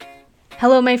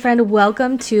Hello, my friend.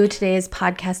 Welcome to today's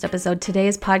podcast episode.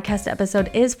 Today's podcast episode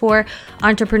is for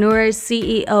entrepreneurs,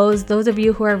 CEOs, those of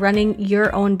you who are running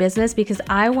your own business, because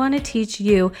I want to teach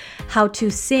you how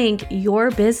to sync your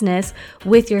business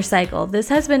with your cycle. This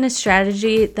has been a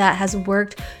strategy that has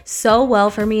worked so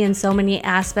well for me in so many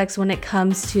aspects when it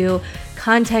comes to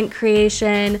content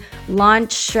creation,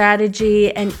 launch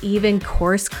strategy, and even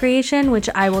course creation, which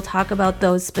I will talk about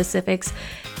those specifics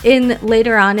in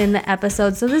later on in the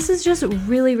episode. So this is just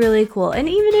really, really cool. And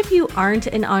even if you aren't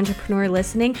an entrepreneur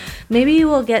listening, maybe you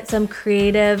will get some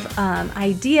creative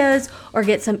ideas or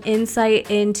get some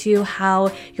insight into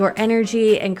how your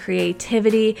energy and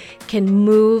creativity can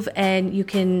move and you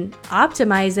can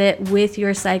optimize it with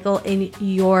your cycle in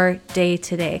your day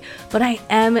to day. But I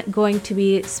am going to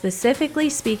be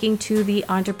specifically speaking to the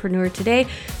entrepreneur today.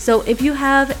 So if you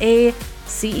have a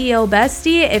CEO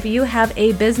bestie, if you have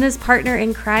a business partner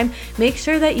in crime, make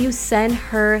sure that you send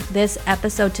her this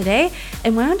episode today.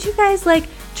 And why don't you guys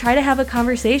try to have a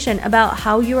conversation about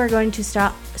how you are going to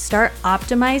start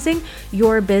optimizing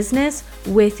your business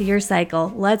with your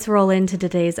cycle. Let's roll into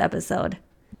today's episode.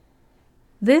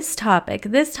 This topic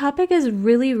is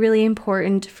really, really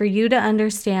important for you to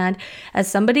understand as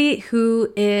somebody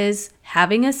who is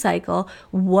having a cycle,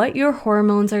 what your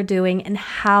hormones are doing and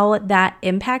how that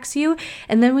impacts you.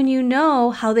 And then when you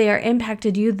know how they are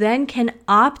impacted, you then can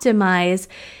optimize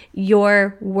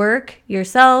your work,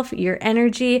 yourself, your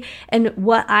energy. And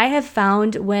what I have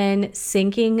found when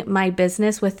syncing my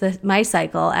business with my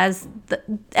cycle as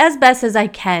best as I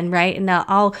can, right? And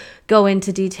I'll go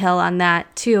into detail on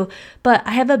that too. But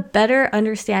I have a better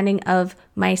understanding of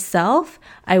myself.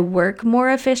 I work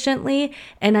more efficiently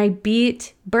and I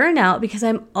beat burnout because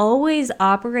I'm always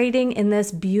operating in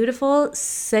this beautiful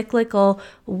cyclical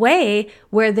way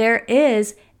where there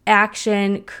is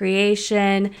action,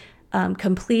 creation,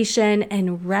 completion,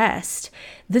 and rest.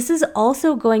 This is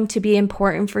also going to be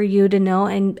important for you to know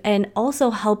and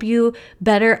also help you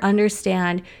better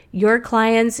understand your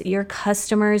clients, your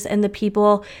customers, and the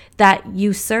people that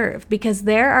you serve. Because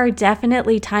there are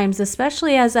definitely times,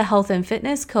 especially as a health and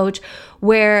fitness coach,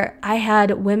 where I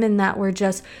had women that were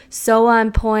just so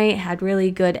on point, had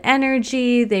really good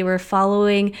energy. They were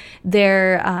following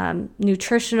their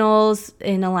nutritionals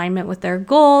in alignment with their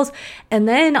goals. And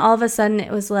then all of a sudden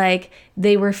it was like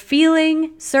they were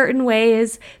feeling certain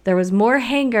ways. There was more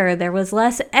hunger. There was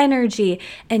less energy.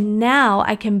 And now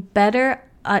I can better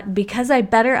because I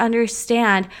better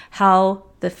understand how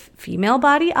the female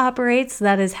body operates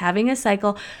that is having a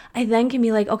cycle, I then can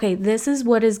be like, okay, this is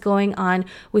what is going on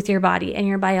with your body and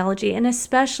your biology. And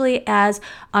especially as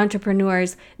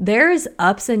entrepreneurs, there's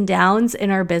ups and downs in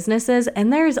our businesses,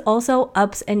 and there's also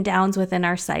ups and downs within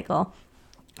our cycle.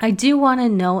 I do want to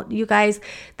note, you guys,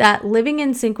 that living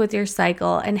in sync with your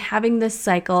cycle and having this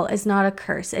cycle is not a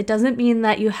curse. It doesn't mean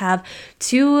that you have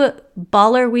 2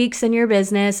 baller weeks in your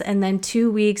business and then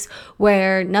 2 weeks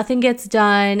where nothing gets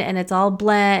done and it's all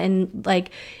blah and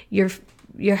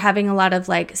you're having a lot of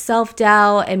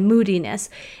self-doubt and moodiness.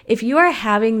 If you are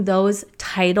having those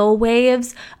tidal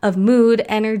waves of mood,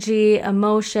 energy,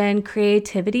 emotion,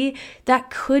 creativity,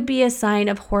 that could be a sign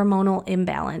of hormonal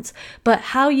imbalance. But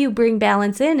how you bring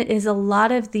balance in is a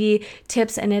lot of the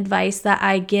tips and advice that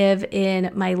I give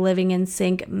in my Living in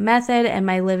Sync method and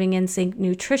my Living in Sync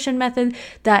nutrition method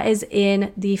that is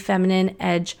in the Feminine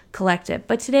Edge Collective.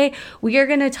 But today we are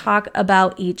going to talk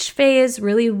about each phase,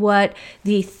 really what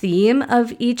the theme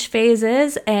of each phase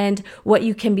is and what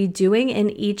you can be doing in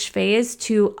each phase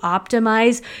to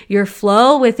optimize your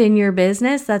flow within your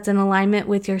business that's in alignment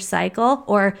with your cycle,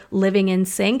 or living in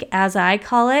sync as I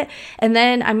call it. And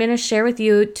then I'm going to share with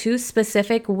you 2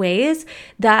 specific ways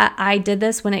that I did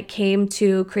this when it came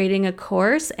to creating a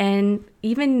course and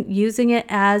even using it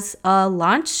as a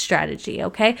launch strategy,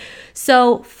 okay?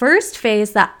 So first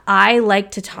phase that I like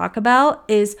to talk about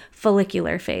is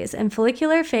follicular phase. And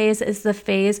follicular phase is the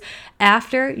phase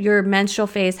after your menstrual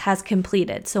phase has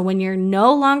completed. So when you're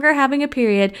no longer having a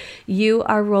period, you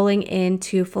are rolling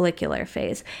into follicular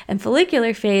phase. And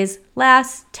follicular phase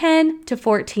lasts 10 to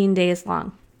 14 days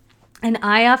long. And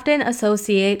I often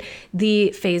associate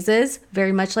the phases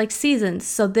very much like seasons.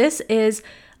 So this is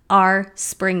our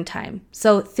springtime.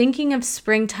 So thinking of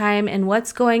springtime and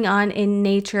what's going on in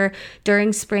nature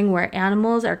during spring, where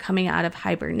animals are coming out of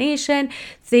hibernation,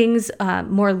 things,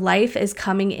 more life is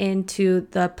coming into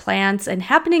the plants and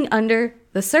happening under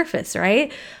the surface,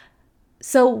 right?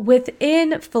 So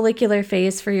within follicular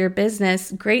phase for your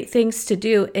business, great things to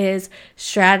do is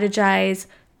strategize,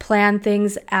 plan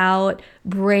things out,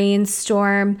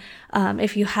 brainstorm.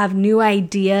 If you have new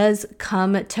ideas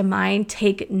come to mind,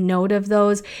 take note of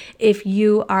those. If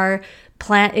you are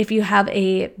if you have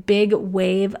a big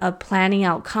wave of planning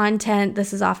out content,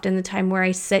 this is often the time where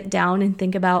I sit down and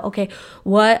think about, okay,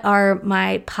 what are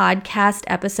my podcast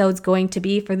episodes going to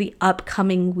be for the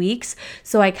upcoming weeks?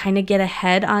 So I kind of get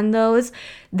ahead on those.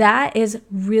 That is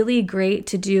really great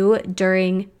to do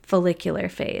during follicular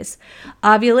phase.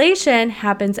 Ovulation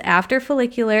happens after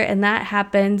follicular, and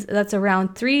that's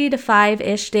around 3 to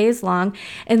 5-ish days long.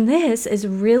 And this is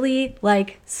really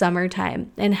like summertime.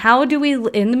 And how do we,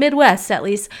 in the Midwest at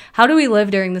least, how do we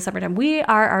live during the summertime? We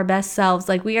are our best selves.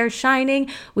 Like, we are shining,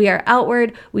 we are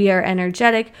outward, we are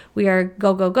energetic, we are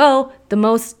go, go, go. The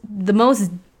most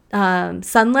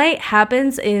sunlight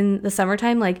happens in the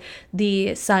summertime. Like,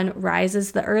 the sun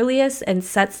rises the earliest and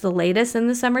sets the latest in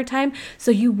the summertime.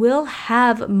 So you will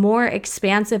have more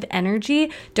expansive energy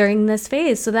during this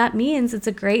phase. So that means it's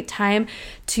a great time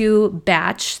to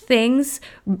batch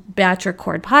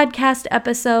record podcast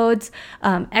episodes,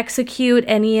 execute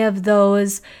any of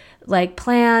those like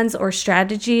plans or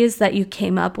strategies that you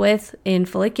came up with in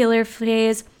follicular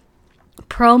phase.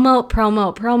 Promote,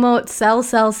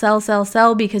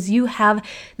 sell, because you have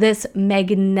this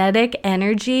magnetic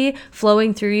energy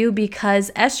flowing through you, because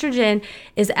estrogen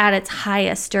is at its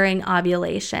highest during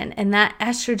ovulation, and that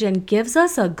estrogen gives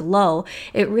us a glow.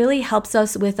 It really helps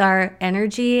us with our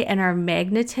energy and our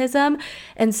magnetism.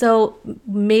 And so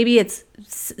maybe it's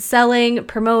selling,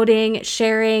 promoting,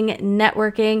 sharing,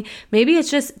 networking. Maybe it's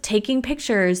just taking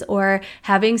pictures or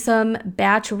having some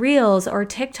batch reels or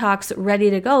TikToks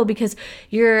ready to go, because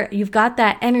you've got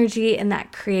that energy and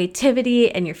that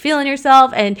creativity and you're feeling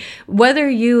yourself. And whether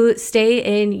you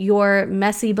stay in your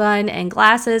messy bun and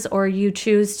glasses or you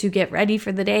choose to get ready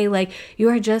for the day, like, you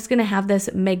are just going to have this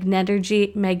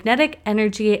magnetic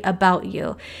energy about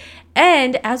you.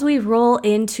 And as we roll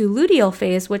into luteal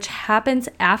phase, which happens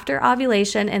after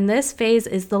ovulation, and this phase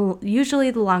is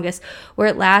usually the longest, where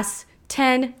it lasts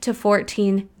 10 to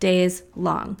 14 days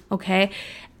long, okay?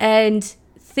 And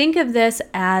think of this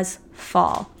as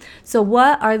fall. So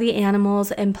what are the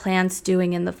animals and plants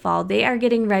doing in the fall? They are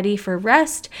getting ready for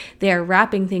rest. They are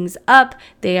wrapping things up.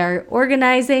 They are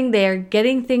organizing. They are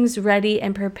getting things ready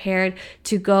and prepared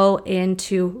to go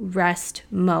into rest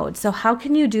mode. So how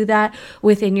can you do that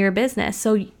within your business?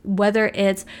 So whether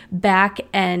it's back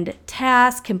end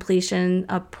task, completion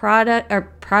of product or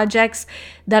projects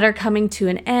that are coming to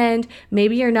an end,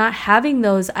 maybe you're not having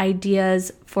those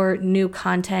ideas for new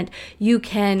content, you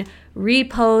can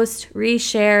repost,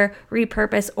 reshare,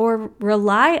 repurpose, or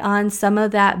rely on some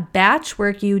of that batch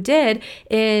work you did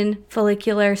in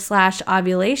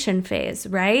follicular/ovulation phase,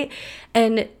 right?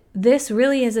 And this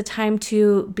really is a time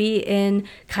to be in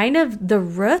kind of the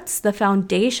roots, the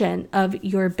foundation of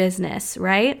your business,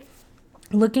 right?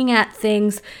 Looking at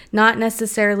things, not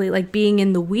necessarily like being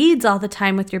in the weeds all the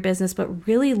time with your business, but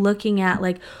really looking at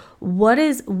like, what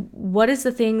is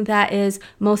the thing that is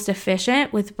most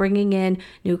efficient with bringing in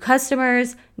new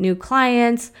customers, new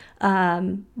clients?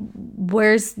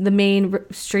 Where's the main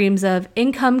streams of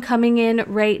income coming in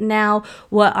right now?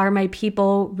 What are my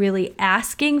people really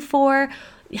asking for?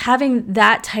 Having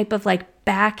that type of like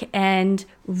back end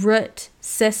root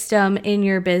system in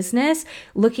your business,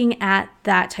 looking at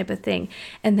that type of thing.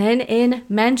 And then in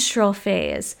menstrual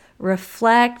phase,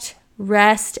 reflect,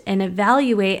 rest, and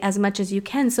evaluate as much as you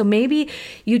can. So maybe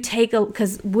you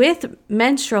because with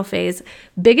menstrual phase,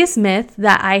 biggest myth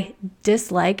that I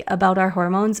dislike about our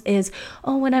hormones is,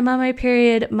 oh, when I'm on my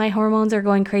period, my hormones are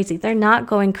going crazy. They're not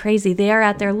going crazy. They are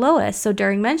at their lowest. So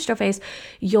during menstrual phase,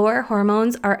 your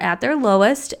hormones are at their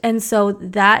lowest. And so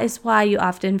that is why you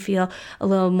often feel a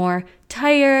little more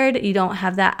tired. You don't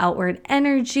have that outward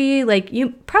energy. Like, you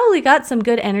probably got some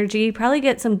good energy, you probably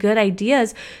get some good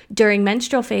ideas during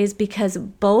menstrual phase, because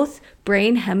both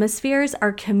brain hemispheres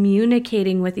are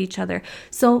communicating with each other.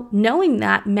 So knowing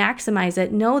that, maximize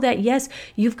it. Know that, yes,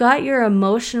 you've got your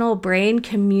emotional brain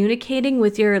communicating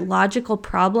with your logical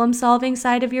problem solving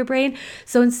side of your brain.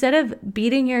 So instead of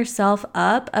beating yourself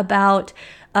up about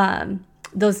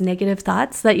those negative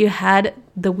thoughts that you had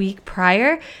the week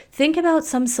prior, think about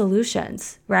some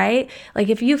solutions, right? Like,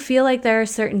 if you feel like there are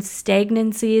certain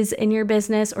stagnancies in your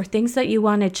business or things that you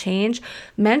want to change,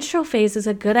 menstrual phase is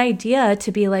a good idea to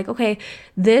be like, okay,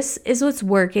 this is what's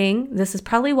working. This is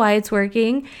probably why it's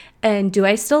working. And do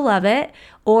I still love it?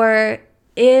 Or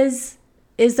is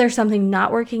there something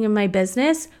not working in my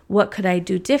business? What could I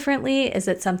do differently? Is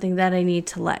it something that I need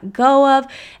to let go of?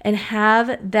 And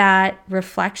have that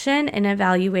reflection and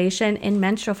evaluation in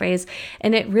menstrual phase.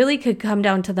 And it really could come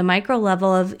down to the micro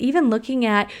level of even looking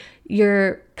at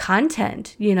your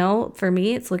content. You know, for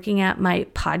me, it's looking at my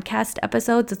podcast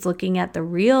episodes. It's looking at the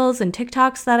reels and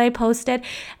TikToks that I posted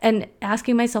and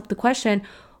asking myself the question,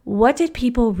 what did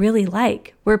people really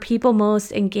like? Were people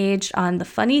most engaged on the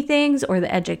funny things or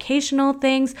the educational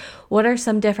things? What are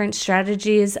some different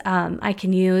strategies I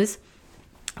can use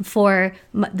for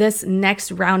this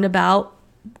next roundabout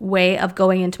way of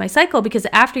going into my cycle? Because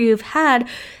after you've had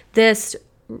this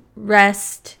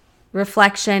rest,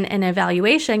 reflection, and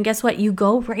evaluation, guess what? You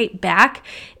go right back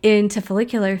into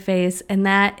follicular phase, and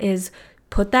that is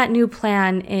put that new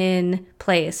plan in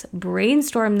place,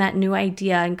 brainstorm that new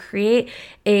idea, and create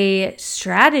a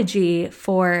strategy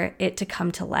for it to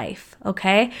come to life,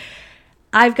 okay?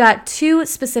 I've got 2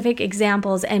 specific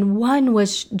examples, and one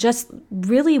was just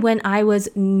really when I was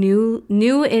new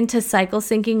into cycle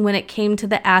syncing when it came to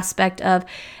the aspect of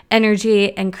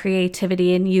energy and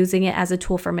creativity and using it as a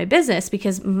tool for my business,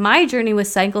 because my journey with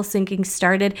cycle syncing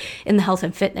started in the health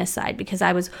and fitness side because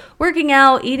I was working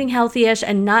out, eating healthy-ish,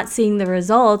 and not seeing the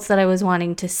results that I was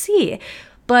wanting to see.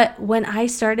 But when I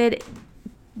started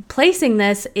placing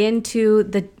this into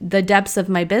the depths of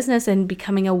my business and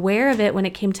becoming aware of it when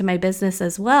it came to my business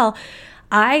as well,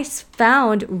 I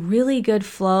found really good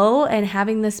flow and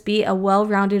having this be a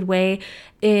well-rounded way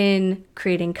in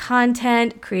creating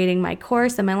content, creating my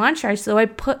course and my launch strategy. So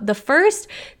the first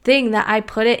thing that I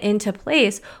put it into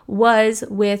place was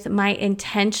with my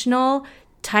intentional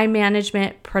time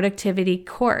management productivity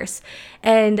course.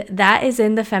 And that is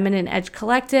in the Feminine Edge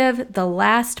Collective. The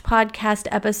last podcast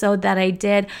episode that I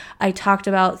did, I talked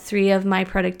about 3 of my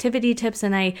productivity tips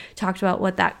and I talked about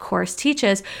what that course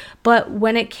teaches. But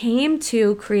when it came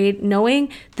to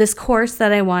knowing this course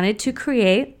that I wanted to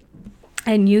create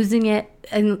and using it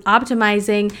and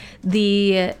optimizing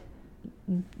the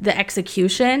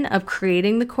execution of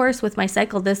creating the course with my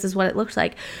cycle, this is what it looks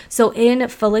like. So in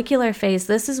follicular phase,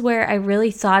 this is where I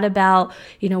really thought about,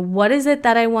 what is it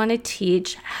that I want to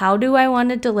teach? How do I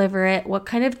want to deliver it? What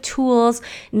kind of tools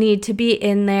need to be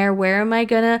in there? Where am I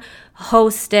going to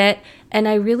host it? And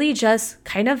I really just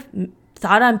kind of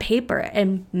thought on paper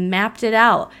and mapped it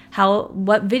out.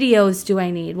 What videos do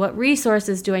I need? What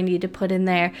resources do I need to put in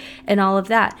there? And all of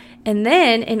that. And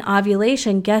then in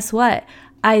ovulation, guess what?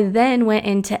 I then went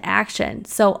into action.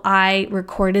 So I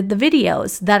recorded the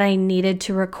videos that I needed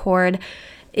to record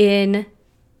in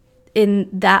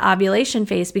that ovulation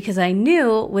phase because I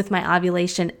knew with my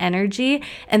ovulation energy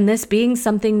and this being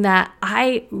something that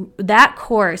that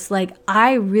course,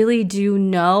 I really do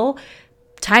know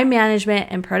time management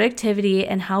and productivity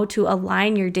and how to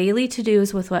align your daily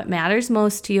to-dos with what matters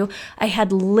most to you. I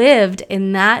had lived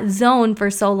in that zone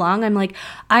for so long. I'm like,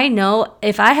 I know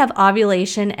if I have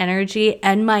ovulation energy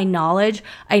and my knowledge,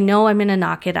 I know I'm going to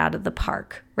knock it out of the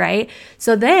park, right?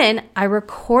 So then I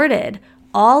recorded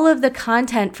all of the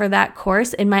content for that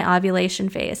course in my ovulation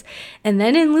phase. And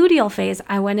then in luteal phase,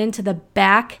 I went into the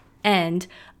back end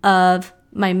of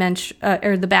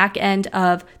the back end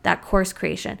of that course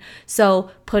creation.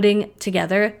 So putting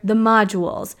together the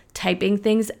modules, typing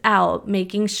things out,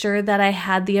 making sure that I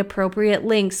had the appropriate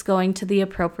links going to the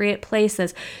appropriate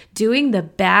places, doing the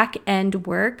back end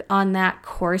work on that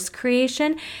course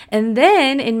creation. And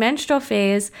then in menstrual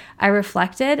phase, I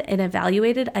reflected and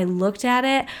evaluated. I looked at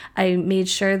it. I made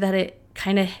sure that it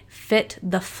kind of fit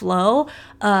the flow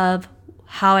of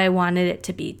how I wanted it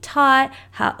to be taught,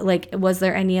 was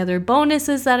there any other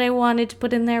bonuses that I wanted to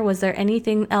put in there? Was there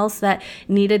anything else that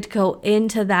needed to go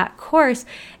into that course?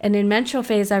 And in menstrual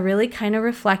phase, I really kind of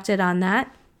reflected on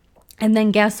that. And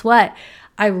then guess what?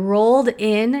 I rolled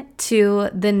into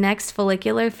the next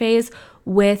follicular phase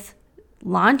with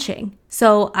launching.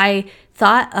 So I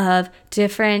thought of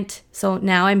so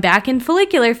now I'm back in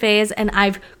follicular phase and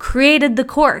I've created the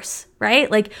course,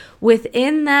 right?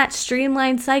 Within that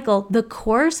streamlined cycle, the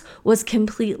course was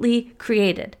completely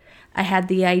created. I had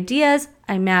the ideas,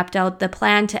 I mapped out the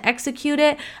plan to execute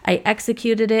it, I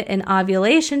executed it in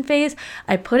ovulation phase,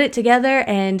 I put it together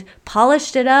and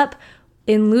polished it up.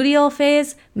 In luteal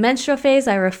phase, menstrual phase,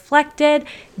 I reflected.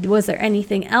 Was there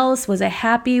anything else? Was I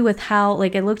happy with how, I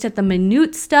looked at the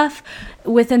minute stuff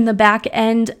within the back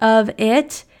end of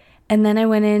it. And then I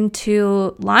went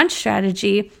into launch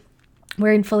strategy,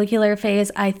 where in follicular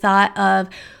phase, I thought of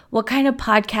what kind of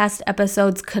podcast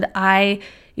episodes could I,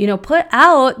 put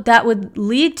out that would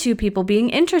lead to people being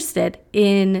interested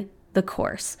in the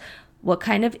course? What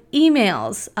kind of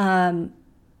emails?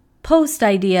 Post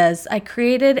ideas. I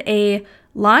created a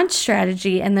launch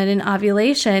strategy, and then in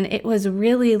ovulation, it was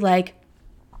really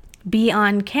be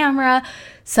on camera,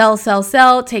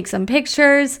 sell, take some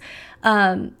pictures,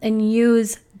 and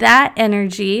use that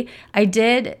energy. I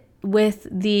did with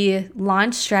the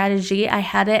launch strategy, I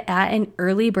had it at an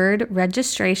early bird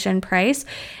registration price.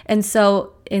 And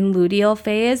so in luteal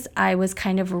phase, I was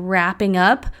kind of wrapping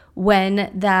up when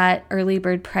that early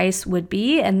bird price would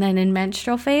be. And then in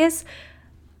menstrual phase,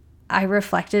 I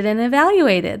reflected and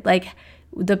evaluated, like,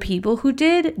 the people who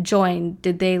did join,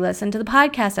 did they listen to the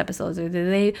podcast episodes, or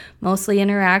did they mostly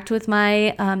interact with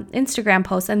my Instagram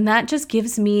posts? And that just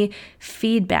gives me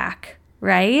feedback,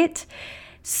 right?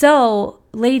 So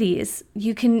ladies,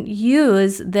 you can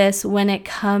use this when it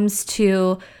comes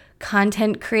to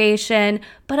content creation,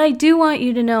 but I do want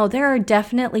you to know there are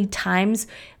definitely times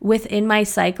within my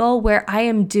cycle where I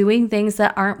am doing things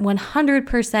that aren't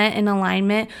 100% in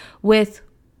alignment with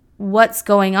what's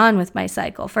going on with my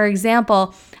cycle. For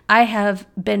example, I have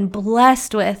been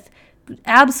blessed with,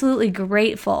 absolutely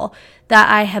grateful that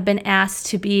I have been asked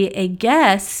to be a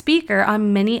guest speaker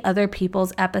on many other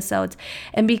people's episodes.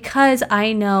 And because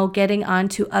I know getting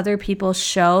onto other people's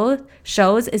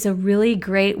shows is a really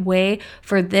great way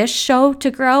for this show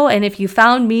to grow. And if you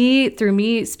found me through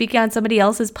me speaking on somebody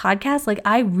else's podcast, like,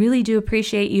 I really do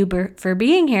appreciate you for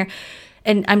being here.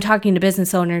 And I'm talking to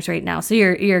business owners right now, so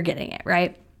you're getting it,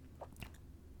 right?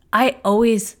 I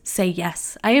always say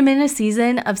yes. I am in a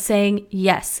season of saying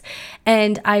yes.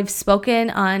 And I've spoken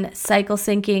on cycle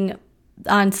syncing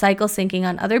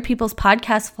on other people's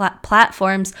podcast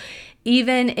platforms,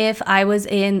 even if I was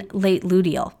in late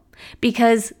luteal.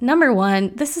 Because number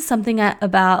one, this is something that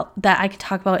I can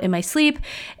talk about in my sleep.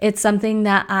 It's something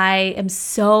that I am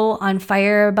so on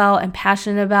fire about and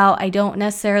passionate about. I don't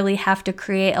necessarily have to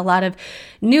create a lot of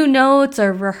new notes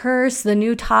or rehearse the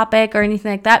new topic or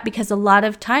anything like that, because a lot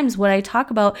of times what I talk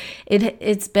about,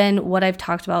 it's been what I've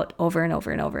talked about over and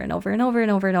over and over and over and over and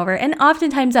over and over. And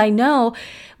oftentimes I know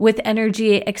with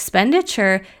energy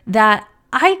expenditure that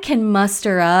I can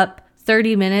muster up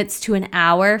 30 minutes to an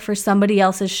hour for somebody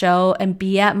else's show and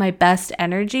be at my best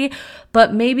energy.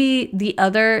 But maybe the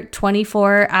other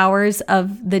 24 hours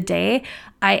of the day,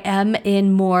 I am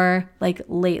in more like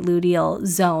late luteal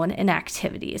zone and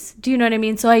activities. Do you know what I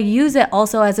mean? So I use it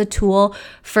also as a tool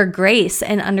for grace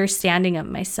and understanding of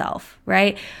myself,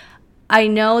 right? I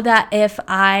know that if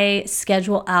I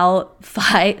schedule out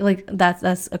 5, like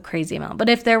that's a crazy amount, but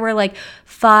if there were like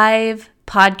 5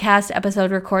 podcast episode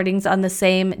recordings on the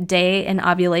same day in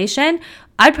ovulation,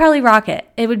 I'd probably rock it.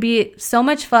 It would be so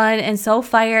much fun and so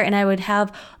fire, and I would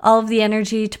have all of the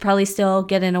energy to probably still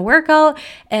get in a workout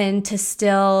and to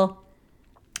still,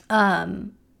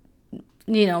 do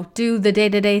the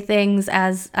day-to-day things,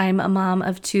 as I'm a mom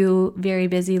of 2 very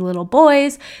busy little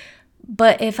boys.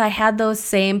 But if I had those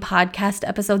same podcast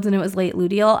episodes and it was late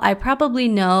luteal, I probably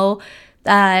know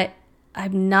that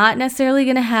I'm not necessarily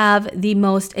going to have the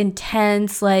most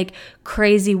intense, like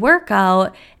crazy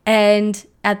workout. And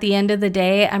at the end of the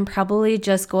day, I'm probably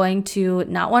just going to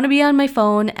not want to be on my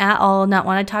phone at all, not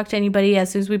want to talk to anybody.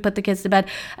 As soon as we put the kids to bed,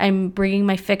 I'm bringing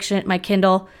my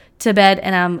Kindle to bed,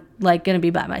 and I'm like going to be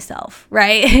by myself,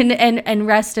 right? And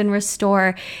rest and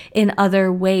restore in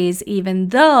other ways, even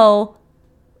though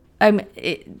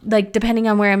depending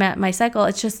on where I'm at in my cycle,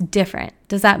 it's just different.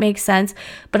 Does that make sense?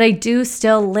 But I do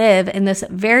still live in this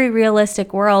very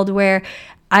realistic world where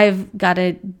I've got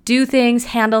to do things,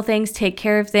 handle things, take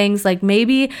care of things. Like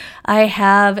maybe I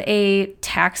have a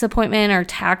tax appointment or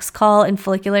tax call in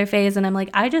follicular phase, and I'm like,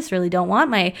 I just really don't want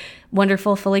my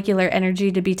wonderful follicular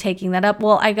energy to be taking that up.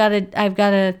 Well, I've got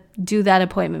to do that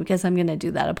appointment because I'm going to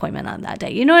do that appointment on that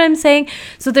day. You know what I'm saying?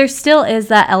 So there still is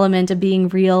that element of being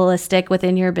realistic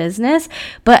within your business.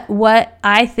 But what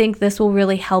I think this will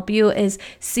really help you is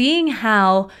seeing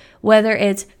how, whether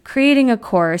it's creating a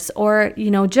course or,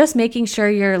 just making sure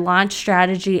your launch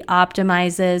strategy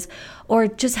optimizes, or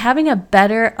just having a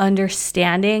better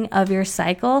understanding of your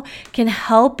cycle, can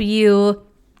help you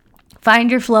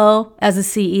find your flow as a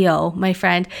CEO, my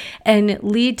friend, and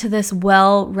lead to this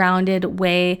well-rounded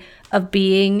way of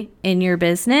being in your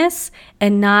business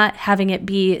and not having it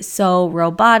be so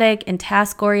robotic and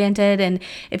task-oriented. And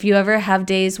if you ever have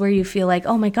days where you feel like,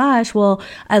 oh my gosh, well,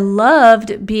 I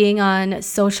loved being on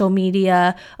social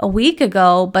media a week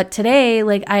ago, but today,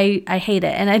 like I hate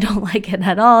it and I don't like it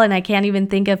at all, and I can't even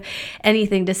think of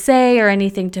anything to say or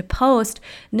anything to post.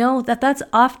 Know that that's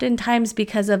oftentimes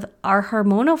because of our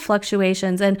hormonal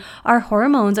fluctuations, and our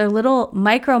hormones are little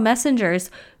micro messengers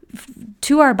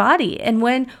to our body. And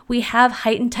when we have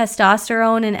heightened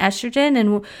testosterone and estrogen,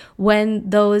 and when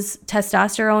those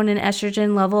testosterone and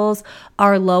estrogen levels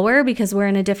are lower because we're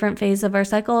in a different phase of our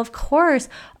cycle, of course,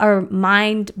 our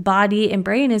mind, body, and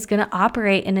brain is going to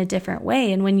operate in a different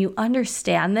way. And when you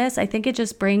understand this, I think it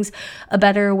just brings a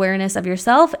better awareness of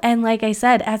yourself. And like I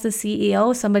said, as a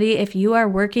CEO, if you are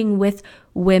working with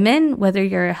women, whether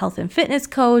you're a health and fitness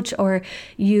coach or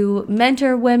you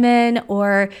mentor women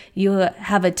or you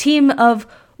have a team of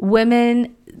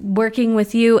women working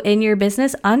with you in your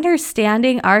business,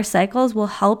 understanding our cycles will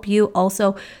help you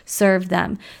also serve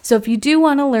them. So if you do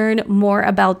want to learn more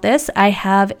about this, I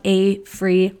have a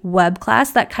free web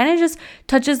class that kind of just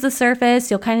touches the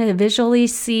surface. You'll kind of visually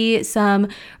see some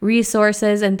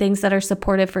resources and things that are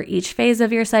supportive for each phase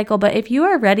of your cycle. But if you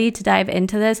are ready to dive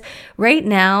into this, right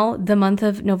now, the month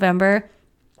of November,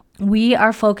 we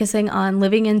are focusing on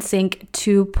Living in Sync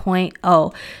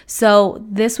 2.0. So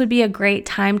this would be a great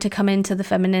time to come into the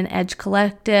Feminine Edge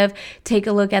Collective, take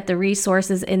a look at the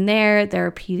resources in there. There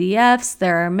are PDFs,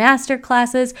 there are master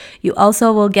classes. You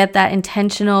also will get that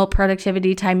intentional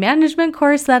productivity time management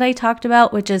course that I talked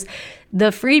about, which is the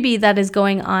freebie that is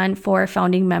going on for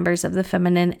founding members of the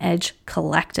Feminine Edge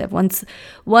Collective.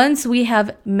 Once we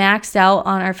have maxed out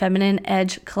on our Feminine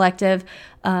Edge Collective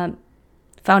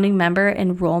founding member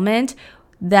enrollment,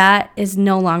 that is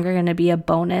no longer going to be a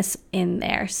bonus in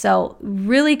there. So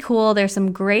really cool. There's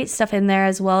some great stuff in there,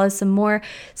 as well as some more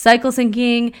cycle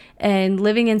syncing, and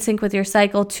Living in Sync with Your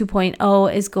Cycle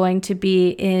 2.0 is going to be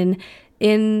in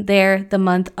there the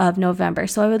month of November.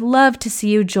 So I would love to see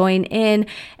you join in.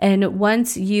 And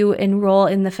once you enroll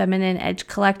in the Feminine Edge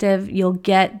Collective, you'll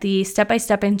get the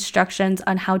step-by-step instructions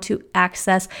on how to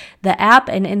access the app.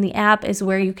 And in the app is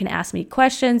where you can ask me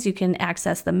questions. You can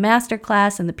access the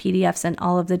masterclass and the PDFs and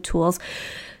all of the tools.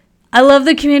 I love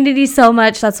the community so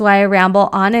much. That's why I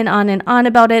ramble on and on and on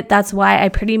about it. That's why I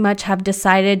pretty much have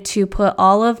decided to put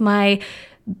all of my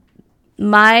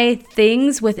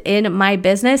things within my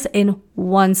business in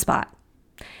one spot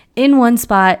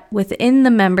within the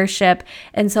membership.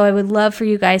 And so I would love for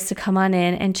you guys to come on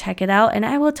in and check it out. And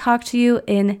I will talk to you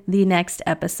in the next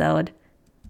episode.